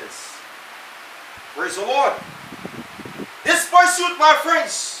sentence. Praise the Lord. This pursuit, my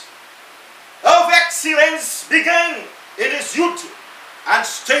friends, of excellence began in his youth and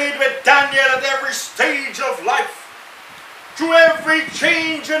stayed with Daniel at every stage of life. Through every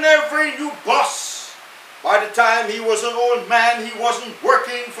change and every new boss. By the time he was an old man, he wasn't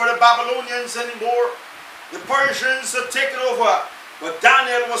working for the Babylonians anymore. The Persians had taken over, but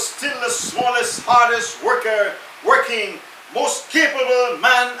Daniel was still the smallest, hardest working, most capable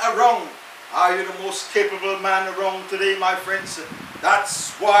man around. Are you the most capable man around today, my friends?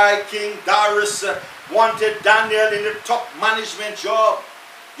 That's why King Darius wanted Daniel in the top management job.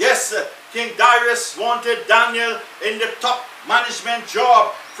 Yes, King Darius wanted Daniel in the top management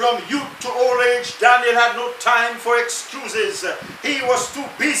job. From youth to old age, Daniel had no time for excuses. He was too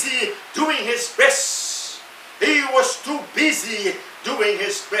busy doing his best. He was too busy doing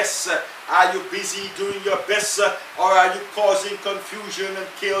his best. Are you busy doing your best, or are you causing confusion and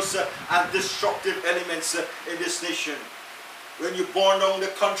chaos and destructive elements in this nation? When you burn down the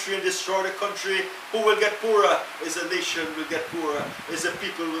country and destroy the country, who will get poorer? Is the nation will get poorer. Is the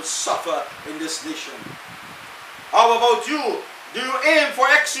people will suffer in this nation. How about you? Do you aim for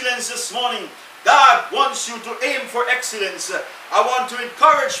excellence this morning? God wants you to aim for excellence. I want to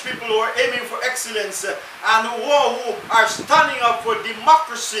encourage people who are aiming for excellence and who are standing up for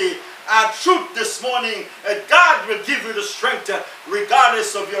democracy and truth this morning. God will give you the strength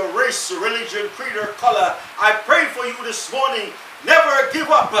regardless of your race, religion, creed or color. I pray for you this morning. Never give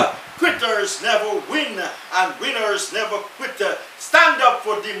up. Quitters never win and winners never quit. Stand up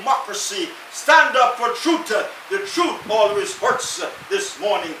for democracy. Stand up for truth. The truth always hurts this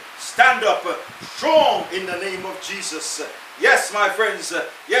morning. Stand up strong in the name of Jesus. Yes, my friends.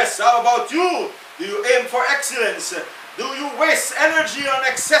 Yes, how about you? Do you aim for excellence? Do you waste energy on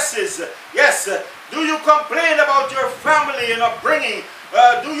excesses? Yes. Do you complain about your family and upbringing?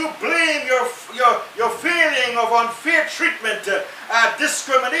 Do you blame your feeling of unfair treatment,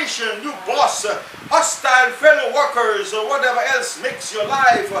 discrimination, new boss, hostile fellow workers, or whatever else makes your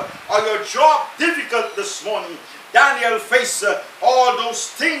life or your job difficult this morning? Daniel faced all those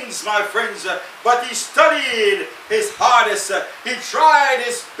things, my friends, but he studied his hardest. He tried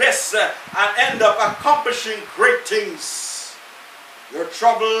his best and ended up accomplishing great things. Your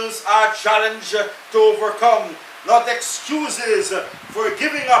troubles are a challenge to overcome, not excuses for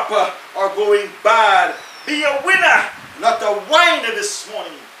giving up or going bad. Be a winner, not a whiner this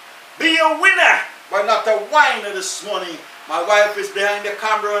morning. Be a winner, but not a whiner this morning. My wife is behind the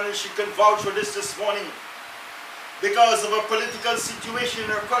camera and she can vouch for this morning. Because of a political situation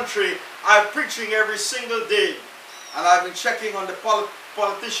in our country, I'm preaching every single day. And I've been checking on the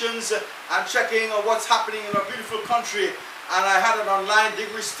politicians and checking on what's happening in our beautiful country. And I had an online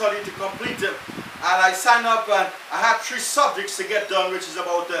degree study to complete it. And I signed up and I had 3 subjects to get done, which is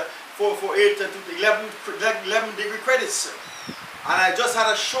about 4, 8 to 11 degree credits. And I just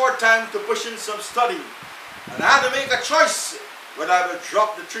had a short time to push in some study. And I had to make a choice whether I would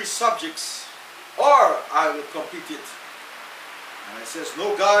drop the 3 subjects or I will complete it. And I says,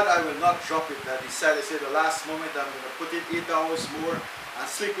 no God, I will not drop it. I decided, the last moment I'm going to put in 8 hours more and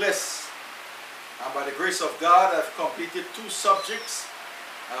sleep less. And by the grace of God, I've completed 2 subjects,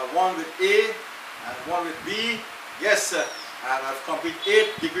 one with A and one with B. Yes, and I've completed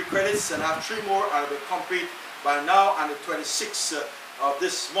 8 degree credits and I have 3 more. I will complete by now and the 26th of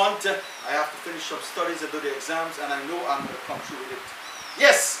this month. I have to finish some studies and do the exams, and I know I'm going to come through with it.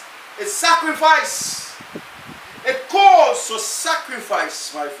 Yes, it's sacrifice. It calls for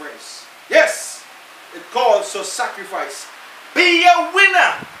sacrifice, my friends. Yes, it calls for sacrifice. Be a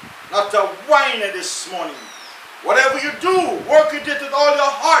winner, not a whiner this morning. Whatever you do, work at it with all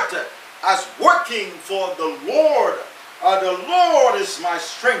your heart as working for the Lord. The Lord is my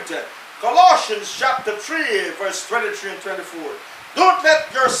strength. Colossians chapter 3, verse 23 and 24. Don't tell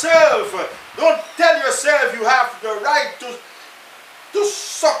yourself you have the right to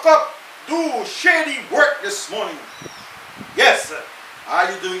suck up, do shady work this morning. Yes,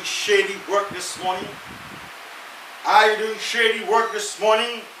 are you doing shady work this morning? Are you doing shady work this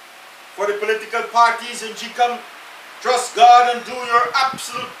morning for the political parties in GCOM? Trust God and do your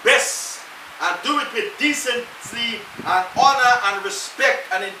absolute best. And do it with decency and honor and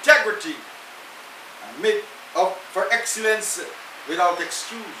respect and integrity. And make up for excellence without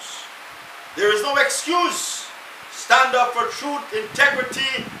excuse. There is no excuse. Stand up for truth,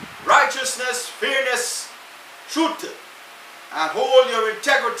 integrity, righteousness, fairness, truth. And hold your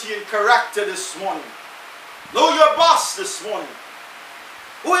integrity and character this morning. Know your boss this morning.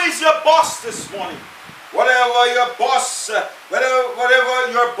 Who is your boss this morning? Whatever your boss,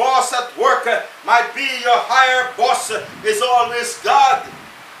 whatever your boss at work might be, your higher boss is always God.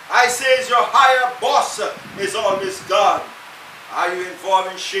 I say your higher boss is always God. Are you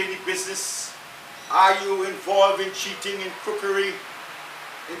involved in shady business? Are you involved in cheating, in crookery,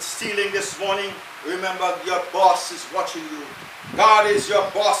 in stealing this morning? Remember, your boss is watching you. God is your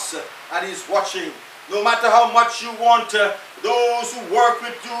boss and He's watching. No matter how much you want those who work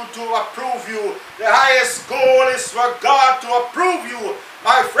with you to approve you, the highest goal is for God to approve you.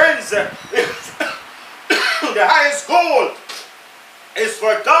 My friends, the highest goal is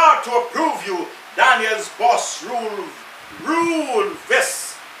for God to approve you. Daniel's boss ruled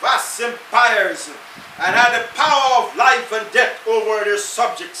vast empires and had the power of life and death over their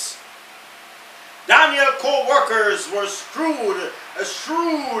subjects. Daniel's co-workers were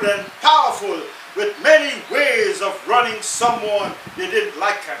shrewd and powerful, with many ways of running someone they didn't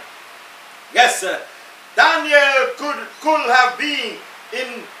like. Yes, Daniel could have been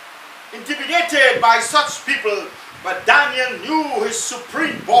intimidated by such people, but Daniel knew his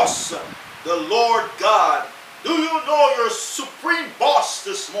supreme boss, the Lord God. Do you know your supreme boss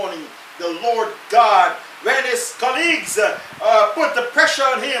this morning? The Lord God. When his colleagues put the pressure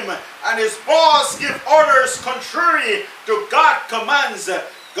on him and his boss give orders contrary to God's commands,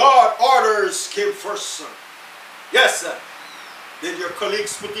 God's orders came first. Yes, did your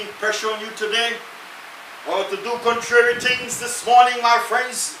colleagues putting pressure on you today? Or to do contrary things this morning, my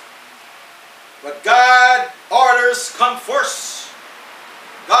friends? But God's orders come first.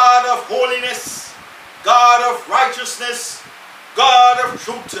 God of holiness, God of righteousness, God of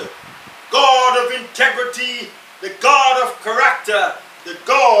truth, God of integrity, the God of character, the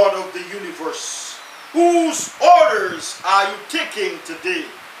God of the universe. Whose orders are you taking today?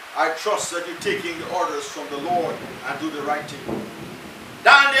 I trust that you're taking the orders from the Lord and do the right thing.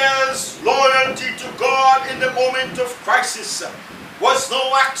 Daniel's loyalty to God in the moment of crisis was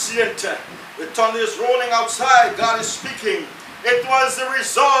no accident. The thunder is rolling outside, God is speaking. It was the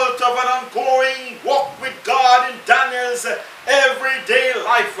result of an ongoing walk with God in Daniel's everyday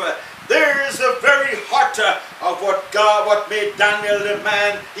life. There is the very heart of what made Daniel the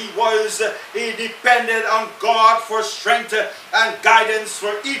man he was. He depended on God for strength and guidance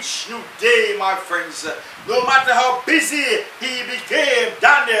for each new day, my friends. No matter how busy he became,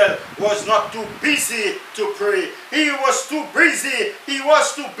 Daniel was not too busy to pray. He was too busy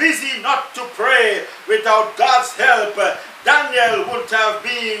not to pray. Without God's help, Daniel would have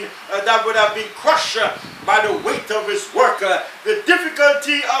been crushed by the weight of his work, the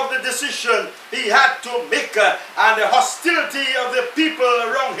difficulty of the decision he had to make, and the hostility of the people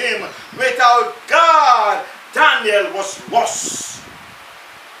around him. Without God, Daniel was lost.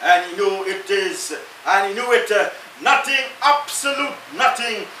 And he knew it. Nothing, absolute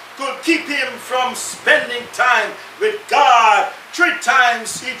nothing, could keep him from spending time with God 3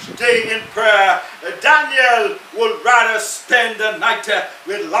 times each day in prayer. Daniel would rather spend the night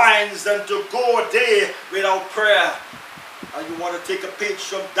with lions than to go a day without prayer. And you want to take a page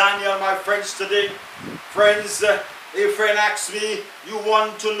from Daniel, my friends, today? Friends, a friend asked me, you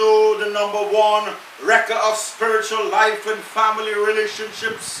want to know the #1 record of spiritual life and family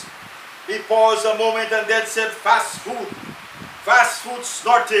relationships? He paused a moment and then said, fast food. Fast food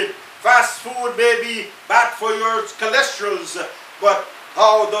snorted. Fast food may be bad for your cholesterol, but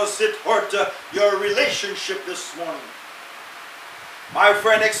how does it hurt your relationship this morning? My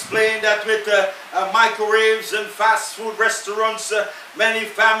friend explained that with microwaves and fast food restaurants, many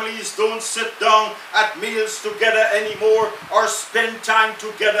families don't sit down at meals together anymore or spend time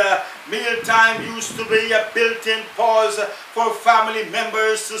together. Mealtime used to be a built-in pause for family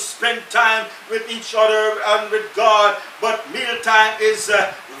members to spend time with each other and with God, but mealtime is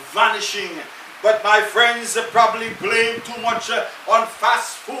vanishing. But my friends probably blame too much on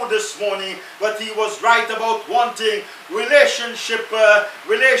fast food this morning. But he was right about one thing. Relationships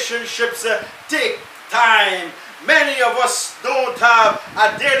take time. Many of us don't have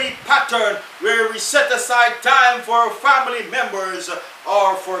a daily pattern where we set aside time for our family members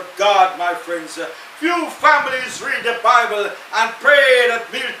or for God, my friends. Few families read the Bible and pray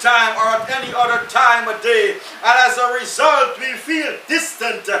at mealtime or at any other time of day. And as a result, we feel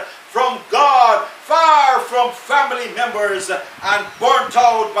distant from God, far from family members, and burnt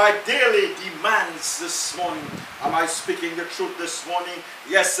out by daily demands this morning. Am I speaking the truth this morning?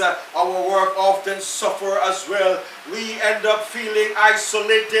 Yes, our work often suffer as well. We end up feeling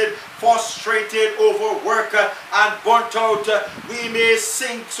isolated, frustrated, overworked, and burnt out. We may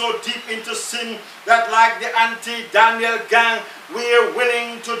sink so deep into sin that, like the anti-Daniel gang, we are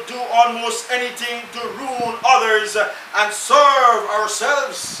willing to do almost anything to ruin others and serve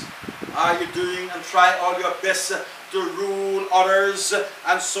ourselves. Are you doing and try all your best to rule others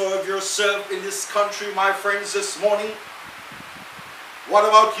and serve yourself in this country, my friends, this morning? What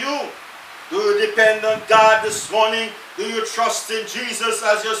about you? Do you depend on God this morning? Do you trust in Jesus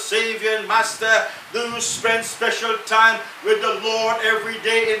as your Savior and Master? Do you spend special time with the Lord every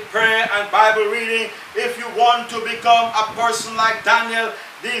day in prayer and Bible reading? If you want to become a person like Daniel,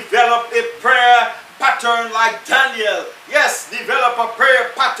 develop a prayer pattern like Daniel. Yes, develop a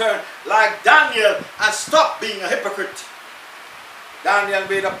prayer pattern like Daniel and stop being a hypocrite. Daniel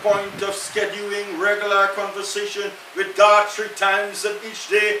made a point of scheduling regular conversation with God 3 times each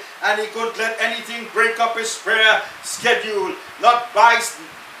day, and he couldn't let anything break up his prayer schedule. Not by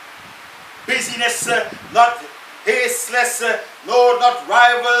busyness, not hasteless, no, not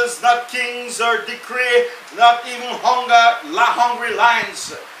rivals, not kings or decree, not even hungry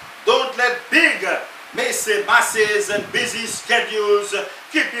lions. Don't let big masses and busy schedules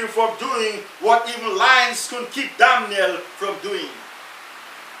keep you from doing what even lions couldn't keep Daniel from doing.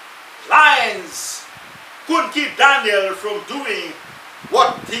 Lions couldn't keep Daniel from doing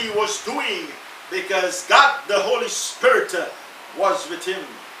what he was doing because God, the Holy Spirit, was with him.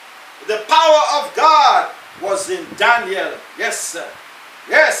 The power of God was in Daniel. Yes, sir.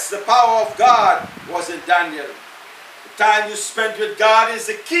 Yes, the power of God was in Daniel. The time you spend with God is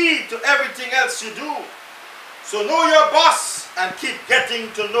the key to everything else you do. So know your boss and keep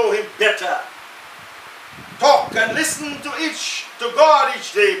getting to know him better. Talk and listen to God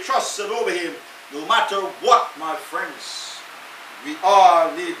each day. Trust and obey him. No matter what, my friends. We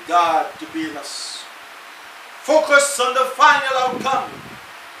all need God to be in us. Focus on the final outcome.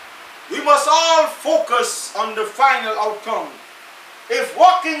 We must all focus on the final outcome. If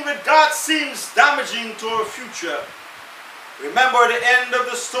walking with God seems damaging to our future, remember the end of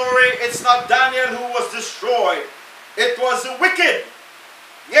the story. It's not Daniel who was destroyed. It was the wicked.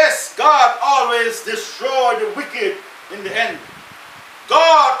 Yes, God always destroyed the wicked in the end.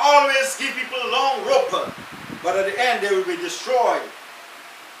 God always gives people a long rope, but at the end they will be destroyed.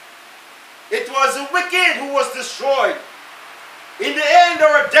 It was the wicked who was destroyed. In the end,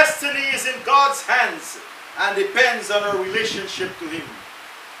 our destiny is in God's hands and depends on our relationship to him.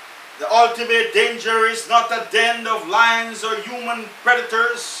 The ultimate danger is not a den of lions or human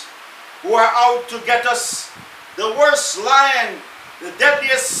predators who are out to get us. The worst lion, the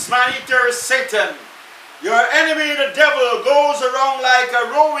deadliest man-eater is Satan. Your enemy, the devil, goes around like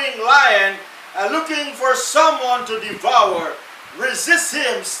a roaring lion looking for someone to devour. Resist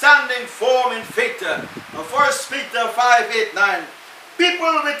him, standing firm in faith. 1 Peter 5:8-9.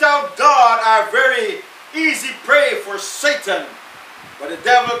 People without God are very easy prey for Satan. But the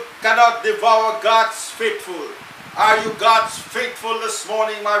devil cannot devour God's faithful. Are you God's faithful this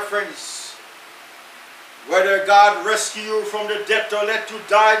morning, my friends? Whether God rescue you from the death or let you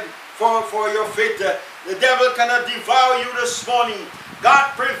die for your faith, the devil cannot devour you this morning.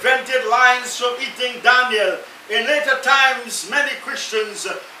 God prevented lions from eating Daniel. In later times, many Christians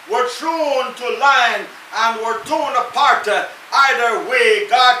were thrown to lion and were torn apart. Either way,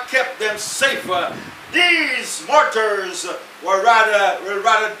 God kept them safer. These martyrs will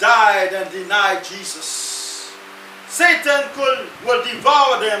rather die than deny Jesus. Satan will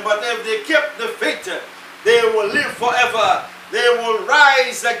devour them, but if they kept the faith, they will live forever. They will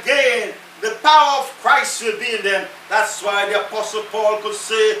rise again. The power of Christ will be in them. That's why the Apostle Paul could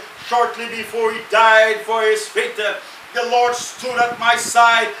say shortly before he died for his faith, the Lord stood at my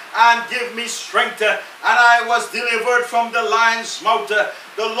side and gave me strength, and I was delivered from the lion's mouth. The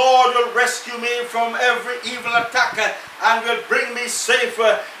Lord will rescue me from every evil attack and will bring me safe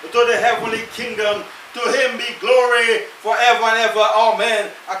to the heavenly kingdom. To him be glory forever and ever.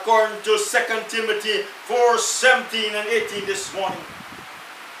 Amen. According to 2 Timothy 4:17 and 18 this morning.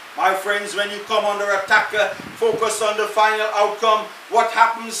 My friends, when you come under attack, focus on the final outcome. What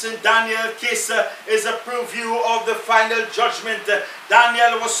happens in Daniel's case is a preview of the final judgment.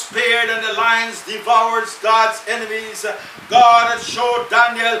 Daniel was spared and the lions devoured God's enemies. God had showed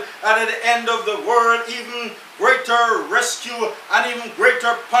Daniel that at the end of the world, even greater rescue and even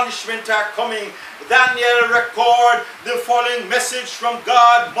greater punishment are coming. Daniel record the following message from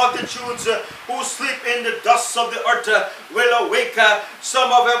God. Multitudes who sleep in the dust of the earth will awake, some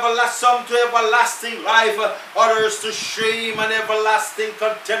to everlasting life, others to shame and everlasting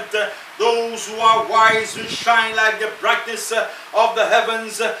contempt. Those who are wise will shine like the brightness of the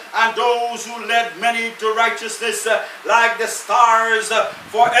heavens, and those who led many to righteousness like the stars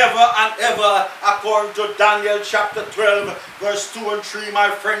forever and ever, according to Daniel chapter 12 verse 2 and 3. My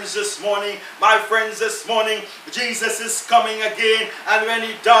friends, this morning, Jesus is coming again, and when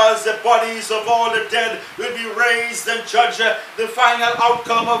he does, the bodies of all the dead will be raised and judged. The final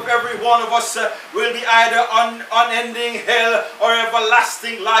outcome of every one of us will be either unending hell or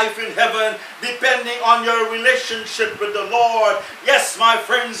everlasting life in heaven, depending on your relationship with the Lord. Yes, my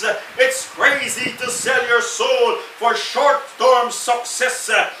friends, it's crazy to sell your soul for short-term success.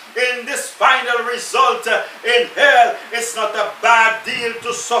 In this final result in hell, it's not a bad deal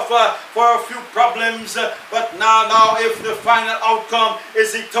to suffer for a few problems, but now if the final outcome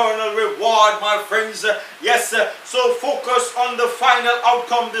is eternal reward, my friends, yes, so focus on the final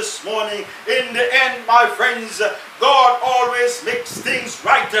outcome this morning. In the end, my friends, God always makes things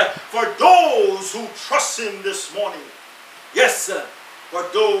right for those who trust him this morning. Yes, for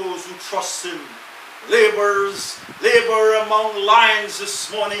those who trust him. Labor among lions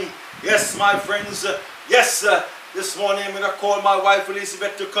this morning. Yes, my friends, Yes, this morning I'm going to call my wife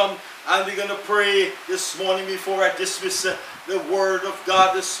Elizabeth to come, and we're going to pray this morning before I dismiss the word of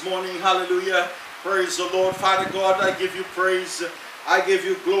God this morning. Hallelujah. Praise the Lord. Father God, I give you praise. I give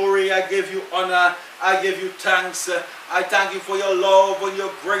you glory. I give you honor. I give you thanks. I thank you for your love and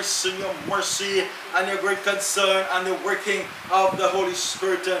your grace and your mercy and your great concern and the working of the Holy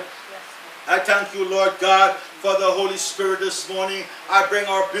Spirit. I thank you, Lord God, for the Holy Spirit this morning. I bring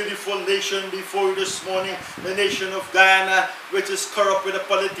our beautiful nation before you this morning, the nation of Guyana, which is corrupt with a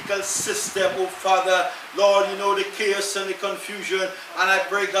political system, oh Father. Lord, you know the chaos and the confusion, and I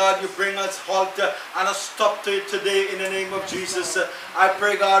pray, God, you bring us halt and a stop to it today in the name of Jesus. I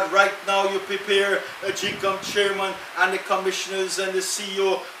pray, God, right now you prepare a GCOM chairman and the commissioners and the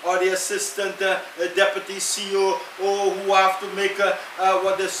CEO or the assistant deputy CEO, who have to make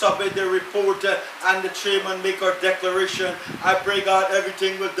what they submit the report and the chairman make our declaration. I pray, God,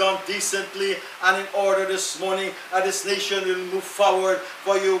 everything will done decently and in order this morning, and this nation will move forward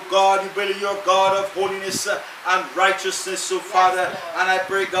for you, God. You believe you're God of holiness and righteousness, so Father, and I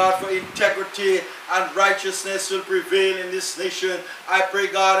pray, God, for integrity and righteousness will prevail in this nation. I pray,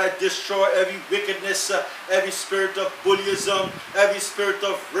 God, I destroy every wickedness, every spirit of bullyism, every spirit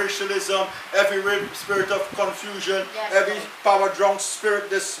of racialism, every spirit of confusion, every power-drunk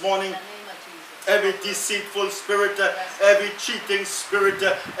spirit this morning, every deceitful spirit, every cheating spirit,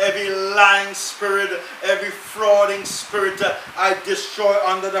 every lying spirit, every frauding spirit, I destroy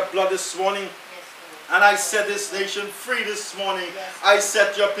under the blood this morning. And I set this nation free this morning. I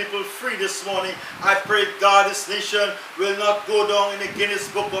set your people free this morning. I pray, God, this nation will not go down in the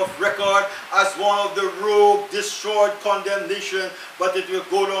Guinness Book of Record as one of the rogue, destroyed, condemned nation, but it will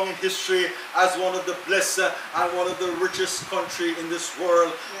go down in history as one of the blessed and one of the richest country in this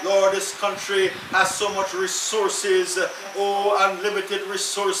world. Lord, this country has so much resources, unlimited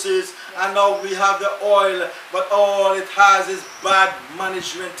resources, and now we have the oil, but all it has is bad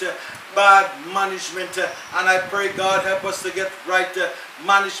management. And I pray, God, help us to get right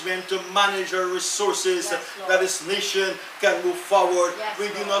management to manage our resources, that this nation can move forward. We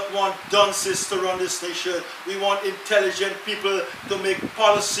do not want dunces to run this nation. We want intelligent people to make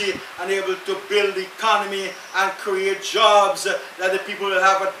policy and able to build the economy and create jobs, that the people will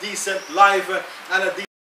have a decent life and a